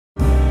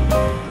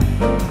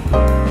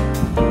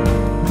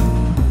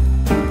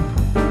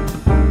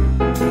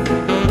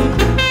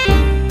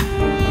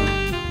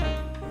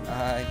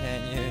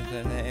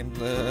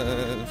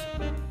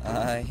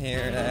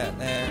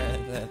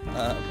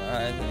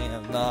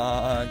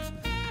dogs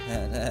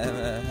that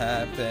ever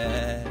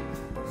happened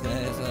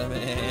since I've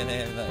been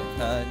in the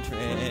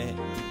country.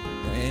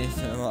 We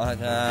should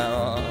watch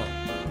out.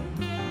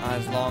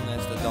 As long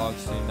as the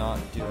dogs do not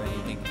do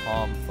anything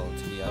harmful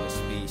to the other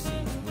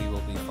species, we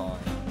will be fine.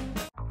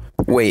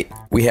 Wait,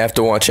 we have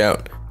to watch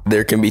out.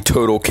 There can be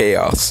total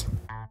chaos.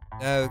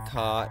 No,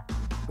 Cart.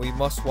 We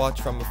must watch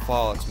from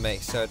afar to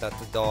make sure that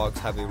the dogs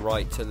have a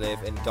right to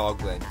live in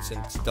Dogland,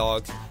 since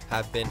dogs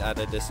have been at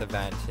a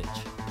disadvantage.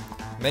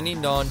 Many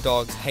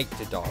non-dogs hate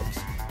the dogs,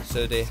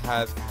 so they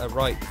have a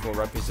right for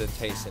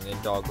representation in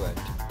Dogland.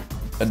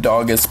 A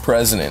dog is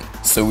president,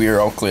 so we are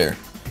all clear.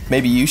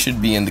 Maybe you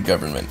should be in the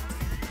government.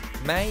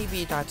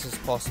 Maybe that is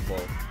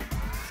possible.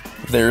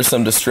 There is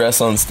some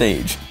distress on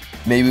stage.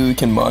 Maybe we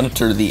can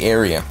monitor the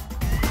area.